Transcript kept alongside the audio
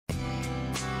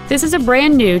This is a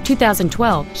brand new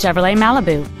 2012 Chevrolet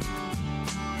Malibu.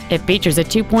 It features a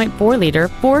 2.4-liter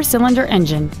four-cylinder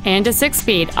engine and a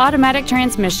 6-speed automatic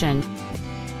transmission.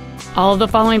 All of the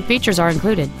following features are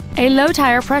included: a low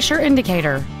tire pressure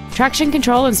indicator, traction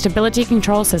control and stability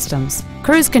control systems,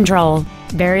 cruise control,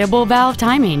 variable valve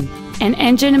timing, an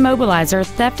engine immobilizer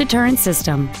theft deterrent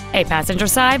system, a passenger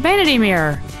side vanity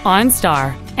mirror,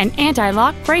 OnStar, an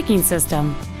anti-lock braking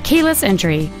system, keyless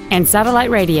entry, and satellite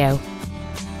radio.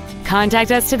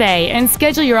 Contact us today and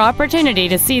schedule your opportunity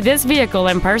to see this vehicle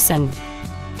in person.